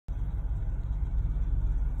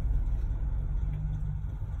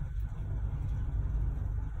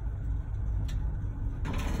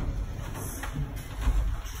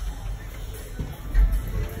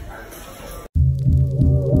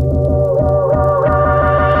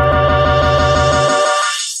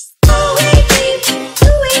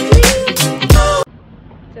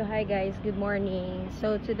morning.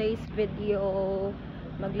 So today's video,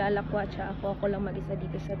 maglalakwatsa ako. Ako lang mag-isa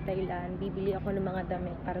dito sa Thailand. Bibili ako ng mga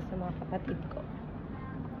damit para sa mga kapatid ko.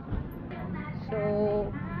 So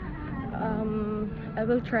I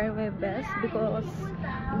will try my best because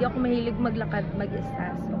hindi ako mahilig maglakad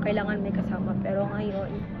mag-isa. So kailangan may kasama. Pero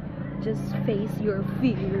ngayon, just face your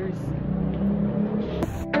fears.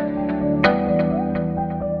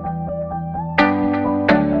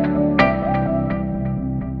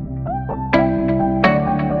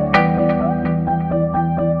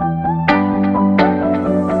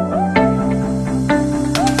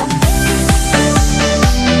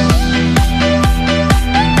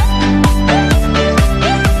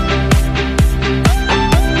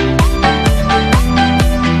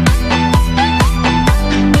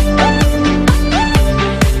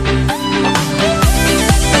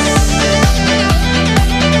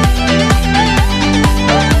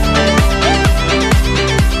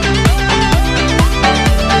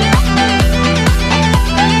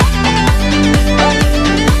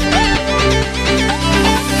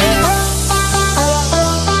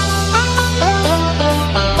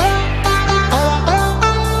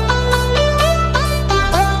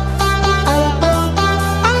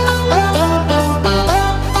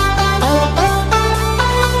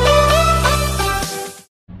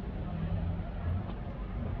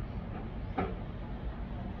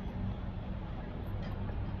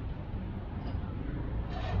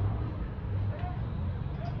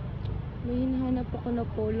 May hinahanap ako na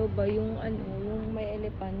polo ba, yung ano, yung may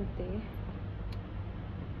elepante.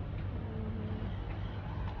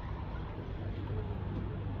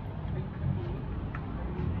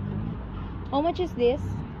 How much is this?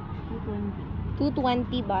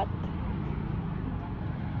 220 baht.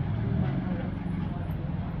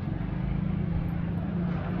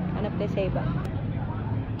 Hanap tayo sa iba.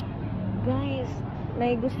 Guys,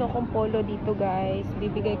 may gusto kong polo dito guys.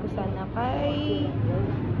 Bibigay ko sana kay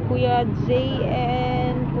Kuya Jay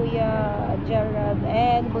and Kuya Gerald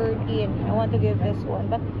and Bertin. I want to give this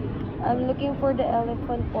one, but I'm looking for the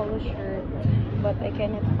elephant polo shirt, but I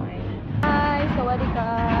cannot find. Hi, sawadee ka.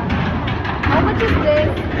 How much is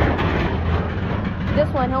this? This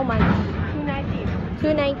one, how much? 290.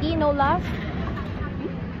 290, no last?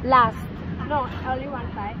 Last. No, only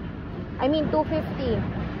one size. I mean 250.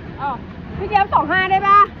 Oh, พี่เจี๊ยบ25ได้ป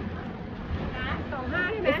ะ25ได้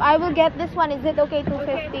ไหม If I will get this one, is it okay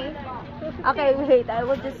 250? Okay, wait, I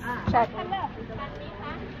will just check.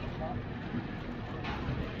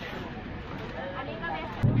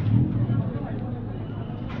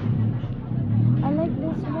 I like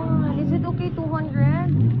this one. Is it okay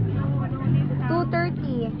 200?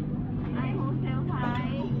 230. I wholesale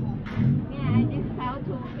price. Yeah, I discount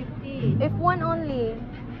 250. If one only,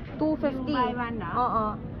 250. You buy one,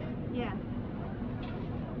 no? Yeah.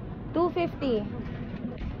 250.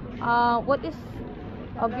 What is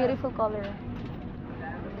a beautiful color?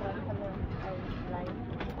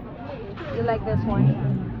 You like this one?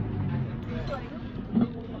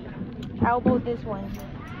 How about this one?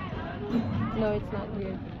 No, it's not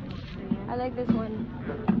good. I like this one.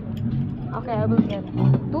 Okay, I will get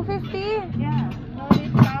 250. Yeah. No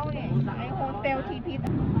discount eh. I wholesale TP.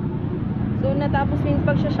 So natapos yung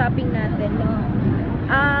pag-shopping natin, no?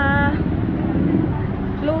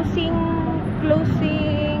 Closing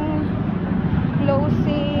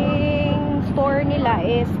store nila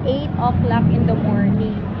is 8 o'clock in the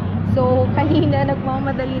morning. So kanina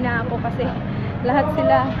nagmamadali na ako kasi lahat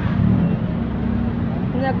sila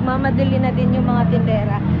nagmamadali na din yung mga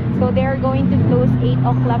tindera. So they are going to close 8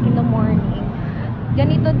 o'clock in the morning.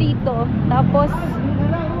 Ganito dito. Tapos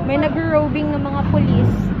may nag-roving ng mga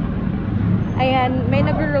police. Ayan, may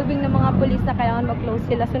nag-roving ng mga police na kailangan mag-close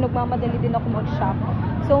sila. So nagmamadali din ako mag-shop.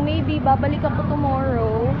 So maybe babalik ako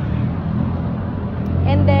tomorrow.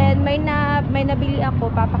 And then may nabili ako,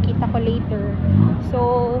 papakita ko later.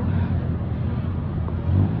 So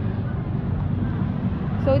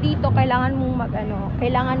dito kailangan mong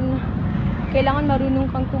kailangan marunong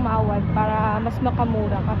kang tumawad para mas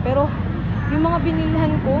makamura ka. Pero yung mga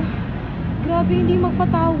binilhan ko, grabe hindi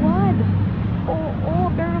magpatawad. Oo,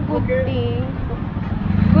 pero good thing.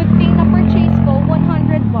 Good thing na purchase ko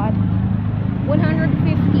 100 baht.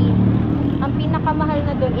 150. Ang pinakamahal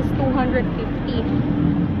na doon is 250.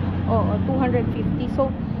 Oo, 250. So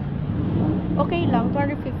okay lang,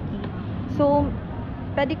 250. So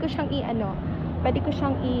pwede ko siyang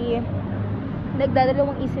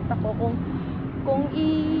nagdadalawang isip ako kung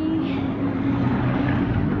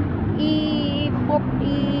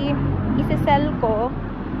i-sell ko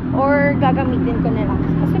or gagamitin ko na lang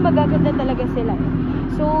kasi magaganda talaga sila.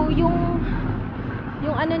 So yung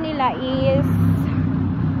ano nila is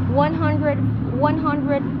 100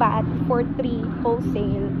 baht for 3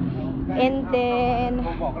 wholesale. And then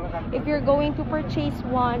if you're going to purchase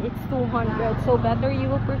one, it's 200. So better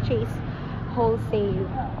you will purchase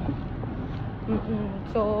wholesale.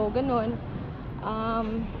 So ganun.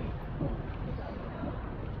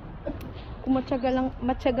 Kung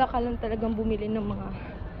matyaga ka lang talagang bumili ng mga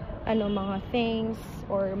mga things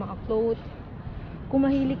or mga clothes. Kung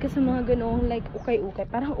mahilig ka sa mga ganong like ukay-ukay,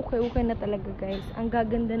 parang ukay-ukay na talaga guys. Ang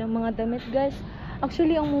gaganda ng mga damit guys.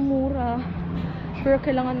 Actually ang mumura, pero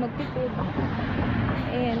kailangan magtipid.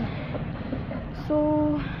 And so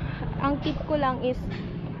ang tip ko lang is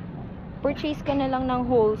purchase ka na lang ng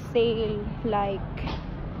wholesale, like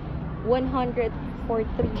 100 for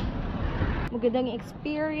 3. Magandang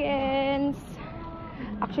experience.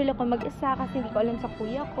 Actually ako mag-isa kasi hindi ko alam sa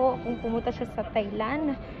kuya ko kung pumunta siya sa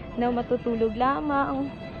Thailand na matutulog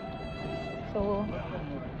lamang. So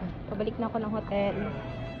pabalik na ako ng hotel.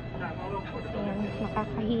 Ayan,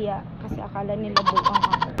 nakakahiya kasi akala nila buong ako.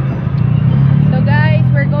 So guys,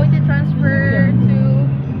 we're going to transfer to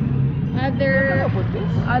other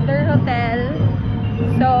hotel.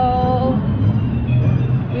 So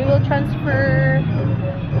we will transfer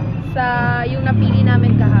sa yung napili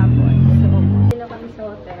namin kahapon. So na kami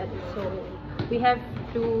sa hotel. So we have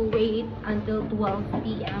to wait until 12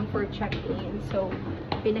 PM for check-in. So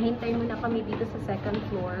pinahintay muna kami dito sa second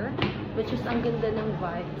floor, which is ang ganda ng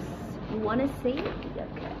vibes. You wanna say?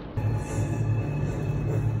 Okay.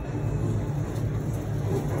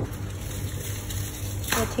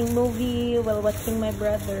 Watching movie while watching my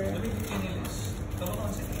brother.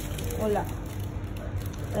 Wala.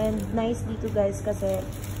 And nice dito guys kasi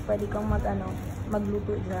pwede kang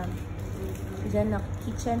magluto dyan. Dyan na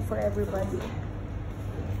kitchen for everybody.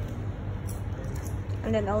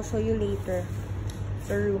 And then I'll show you later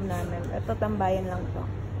sa room namin. Ito tambayan lang to.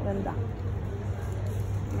 Ganda.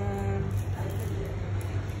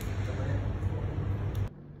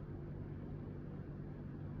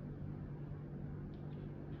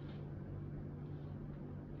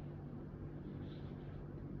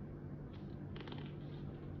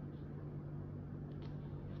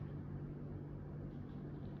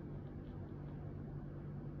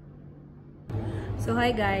 So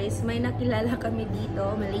hi guys, may nakilala kami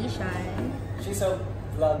dito, Malaysian. She's a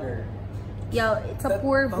vlogger. Yeah, it's a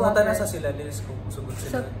poor vlogger. Pangunta na sa sila, Liz, kung sugod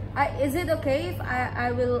sila. So, is it okay if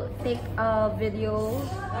I will take a video?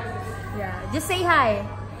 Yeah, just say hi.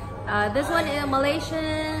 This one is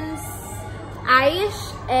Malaysians,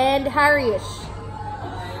 Aish and Harish.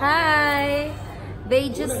 Hi.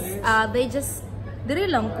 They just diri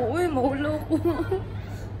lang ko, uy, maulo ko.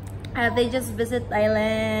 They just visit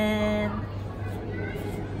Thailand.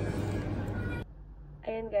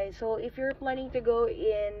 Ayan guys, so if you're planning to go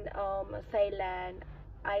in Thailand,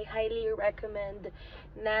 I highly recommend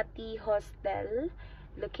Nati Hostel,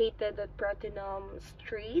 located at Pratunam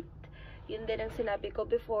Street. Yun din ang sinabi ko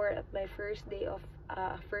before at my first day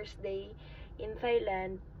in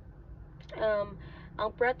Thailand.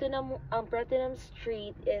 Ang Pratunam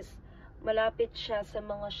Street is malapit siya sa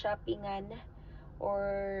mga shoppingan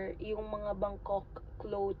or yung mga Bangkok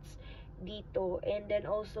clothes dito. And then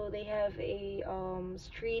also they have a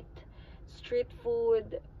street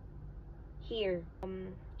food here.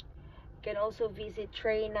 Can also visit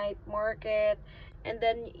Tray Night Market. And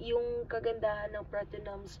then yung kagandahan ng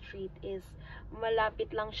Pratunam Street is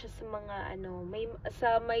malapit lang siya sa mga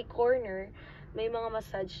may corner may mga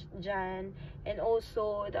massage dyan. And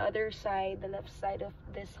also the other side, the left side of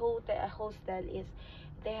this hostel is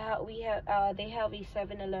they have a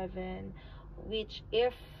 7-Eleven, which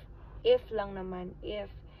if lang naman, if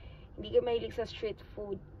hindi ka mahilig sa street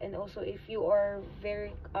food, and also if you are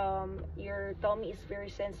very your tummy is very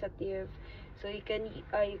sensitive, so you can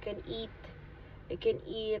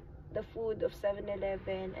eat the food of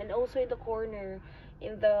 7-Eleven. And also in the corner,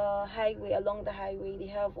 in the highway, along the highway, they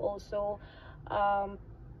have also a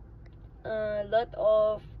lot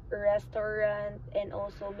of restaurant and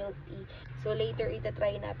also milk tea. So later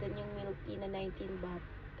itatry natin yung milk tea na 19 baht.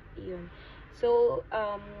 Yun. So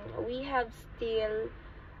we have still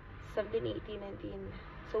 17, 18, 19.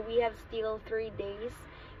 So we have still 3 days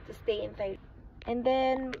to stay in Thailand. And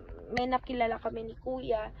then may nakilala kami ni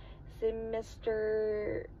Kuya, si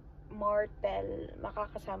Mr. Martel.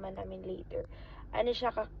 Makakasama namin later. Ano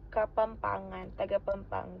siya, Kapampangan, taga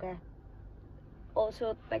Pampanga.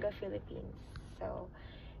 Also taga Philippines. So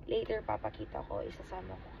later papakita ko,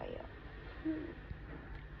 isasama ko kayo.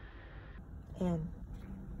 Ayan.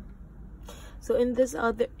 So in this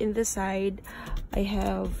side, I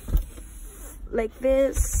have like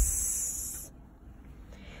this.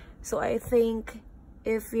 So I think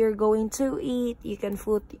if you're going to eat, you can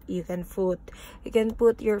put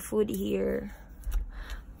your food here.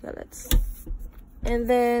 Okay, and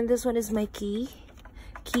then this one is my key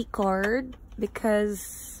card,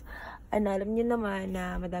 because alam niyo naman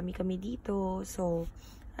na madami kami dito. So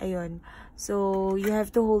ayun, so you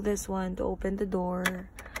have to hold this one to open the door.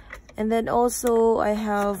 And then also I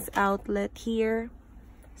have outlet here.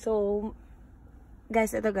 So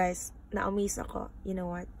guys, ito guys, na-amaze ako. You know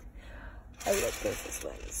what, I like this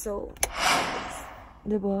one. So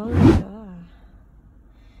diba?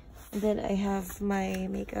 And then I have my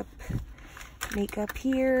makeup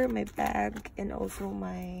here, my bag, and also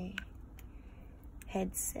my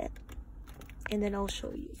headset. And then I'll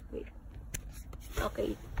show you. Wait.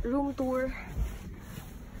 Okay, room tour.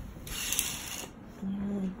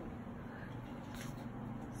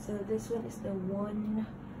 So this one is the one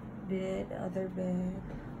bed, other bed.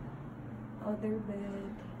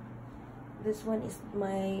 This one is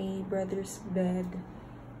my brother's bed.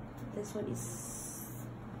 This one is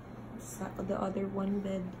the other one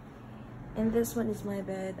bed. And this one is my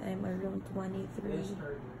bed. I'm a room 23.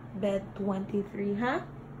 Bed 23, huh?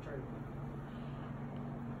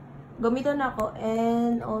 Gamiton na ako.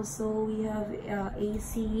 And also we have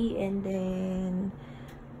AC, and then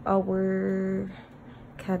our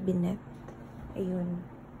cabinet. Ayun.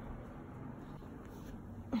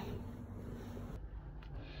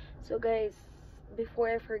 So guys, before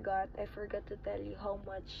I forgot to tell you how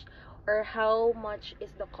much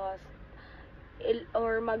is the cost,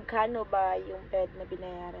 or magkano ba yung bed na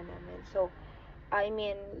binayaran namin. So I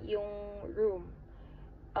mean yung room,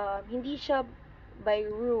 hindi siya by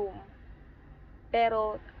room,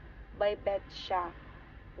 pero by bed siya.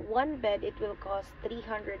 One bed, it will cost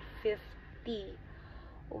 350,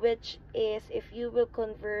 which is, if you will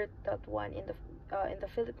convert that one in the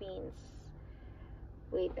Philippines,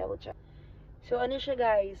 wait, I will check. So ano siya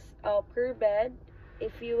guys, per bed,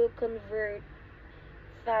 if you will convert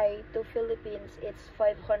Thai to Philippines, it's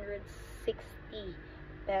 560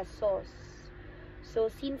 pesos.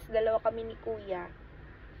 So since dalawa kami ni Kuya,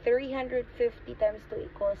 350 times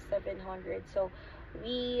 2 equals 700. So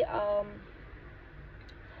we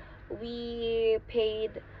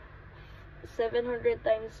paid 700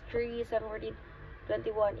 times 3, 740,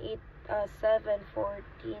 21, 8, 7,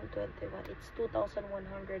 14, 21. It's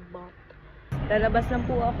 2,100 baht. Lalabas lang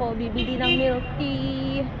po ako, bibili ng milk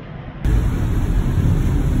tea.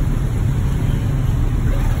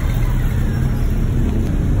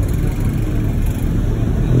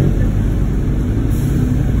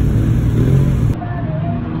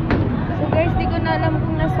 So guys, di ko na alam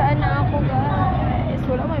kung nasaan na ako guys.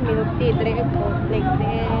 Wala may milk tea, drink po, like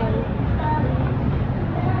this.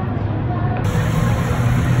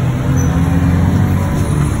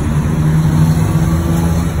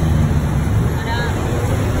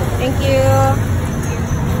 Thank you.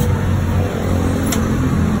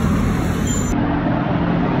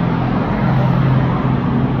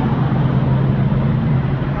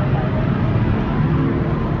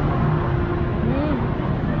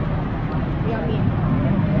 Yummy.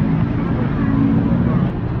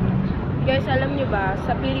 Guys, alam nyo ba,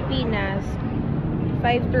 sa Pilipinas,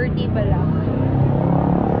 5:30 pa lang.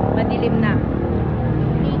 Madilim na.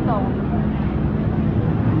 Dito,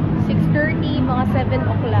 6:30, mga 7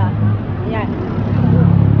 o'clock. Yan.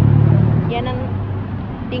 Yan ang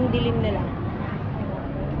ding-dilim nila.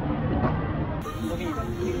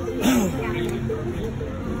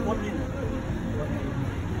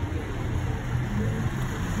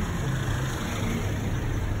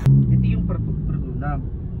 Ito yung Pratunam.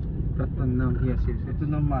 Yes. Ito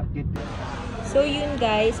na market. So yun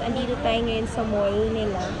guys, andito tayo ngayon sa mall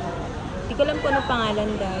nila. Hindi ko alam kung ano pangalan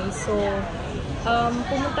guys. So,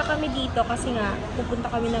 pumunta kami dito kasi nga, pupunta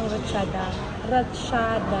kami ng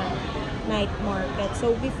Ratshada Night Market.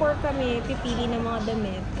 So, before kami pipili ng mga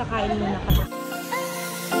damit, kakain muna kami.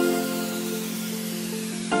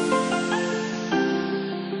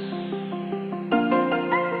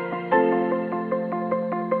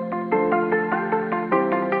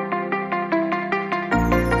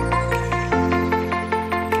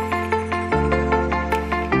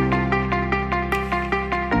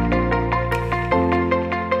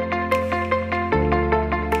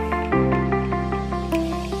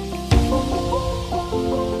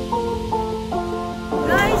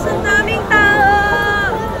 Guys, ang daming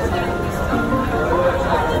tao!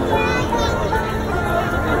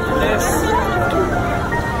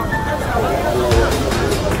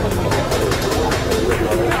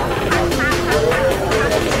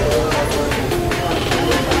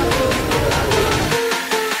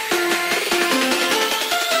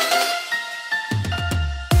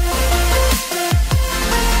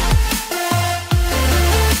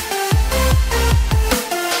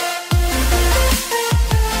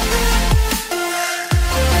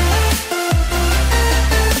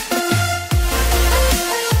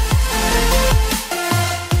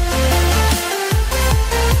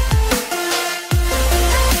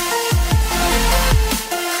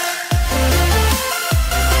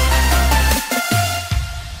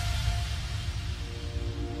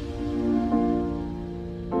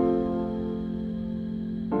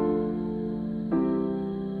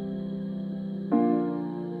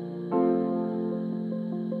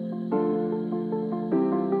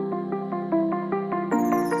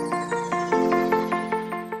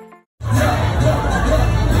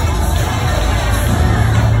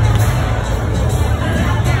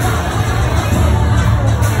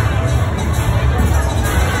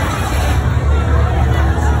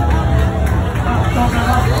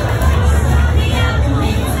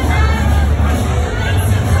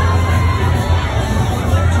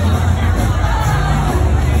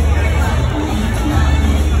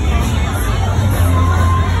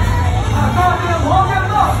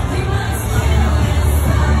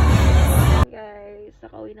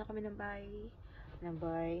 na kami ng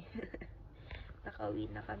bahay. Nakauwi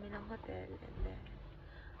na kami ng hotel. And then,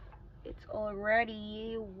 it's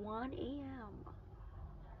already 1 a.m.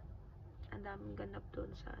 Ang daming ganap doon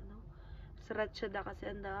sa sa Ratchada kasi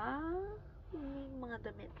ang daming mga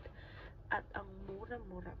damit. At ang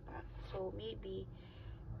mura-mura pa. So, maybe,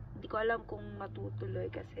 hindi ko alam kung matutuloy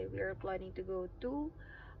kasi we are planning to go to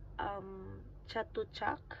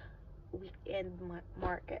Chatuchak weekend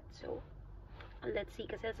market. So, let's see.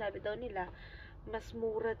 Kasi sabi daw nila, mas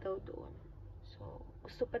mura daw doon. So,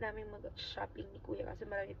 gusto pa namin mag-shopping ni Kuya kasi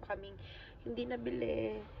marami pa kaming hindi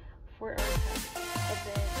nabili for our family. And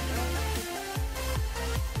then,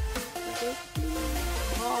 let's see.